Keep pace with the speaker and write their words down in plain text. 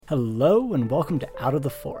Hello and welcome to Out of the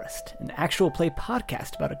Forest, an actual play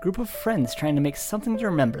podcast about a group of friends trying to make something to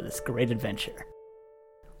remember this great adventure.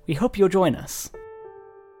 We hope you'll join us.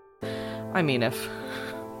 I mean, if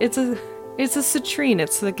it's a citrine,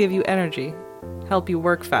 it's to give you energy, help you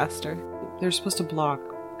work faster. They're supposed to block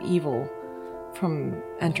evil from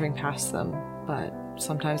entering past them, but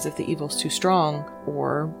sometimes if the evil's too strong,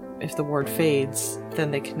 or if the ward fades,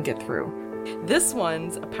 then they can get through. This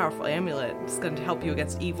one's a powerful amulet. It's going to help you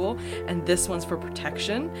against evil, and this one's for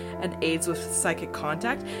protection and aids with psychic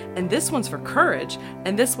contact, and this one's for courage,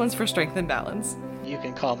 and this one's for strength and balance. You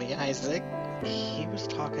can call me Isaac. He was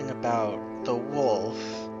talking about the wolf,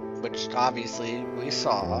 which obviously we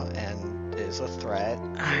saw and is a threat.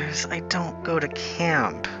 I don't go to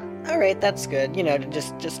camp. Alright, that's good. You know,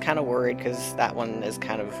 just kind of worried because that one is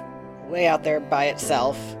kind of way out there by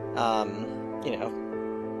itself.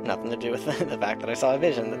 Nothing to do with the fact that I saw a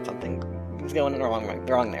vision that something was going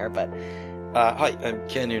wrong there, but... Hi, I'm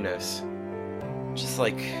Carnunos. Just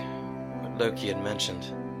like what Loki had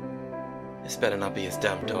mentioned. This better not be his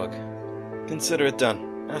damn dog. Consider it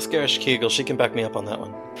done. Ask Erish Kegel, she can back me up on that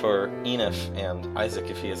one. For Enif and Isaac,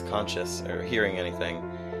 if he is conscious or hearing anything,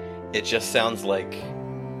 it just sounds like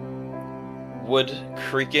wood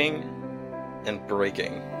creaking and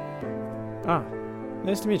breaking. Ah,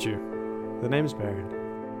 nice to meet you. The name's Baron.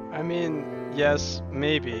 I mean, yes,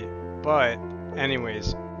 maybe, but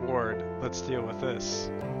anyways, Ward, let's deal with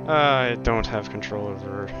this. I don't have control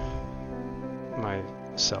over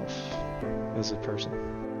myself as a person.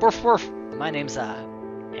 Woof woof! My name's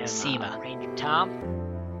Seema. Ranger Tom.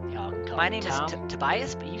 Y'all can call My me name Tom. is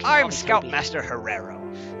Tobias, but you can call I'm me Scoutmaster Herrero.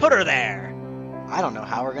 Put her there. I don't know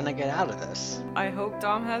how we're gonna get out of this. I hope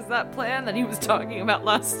Dom has that plan that he was talking about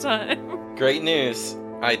last time. Great news!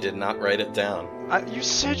 I did not write it down. You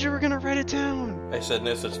said you were gonna write it down! I said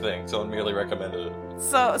no such thing, someone merely recommended it.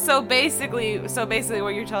 So basically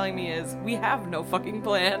what you're telling me is we have no fucking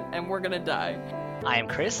plan and we're gonna die. I am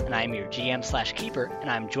Chris, and I am your GM/keeper,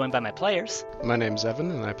 and I'm joined by my players. My name's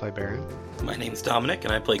Evan, and I play Baron. My name's Dominic,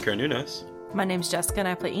 and I play Carnunos. My name's Jessica and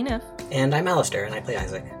I play Enif. And I'm Alistair, and I play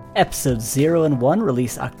Isaac. Episodes 0 and 1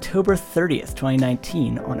 released October 30th,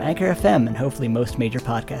 2019 on Anchor FM and hopefully most major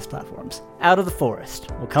podcast platforms. Out of the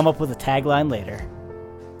Forest. We'll come up with a tagline later.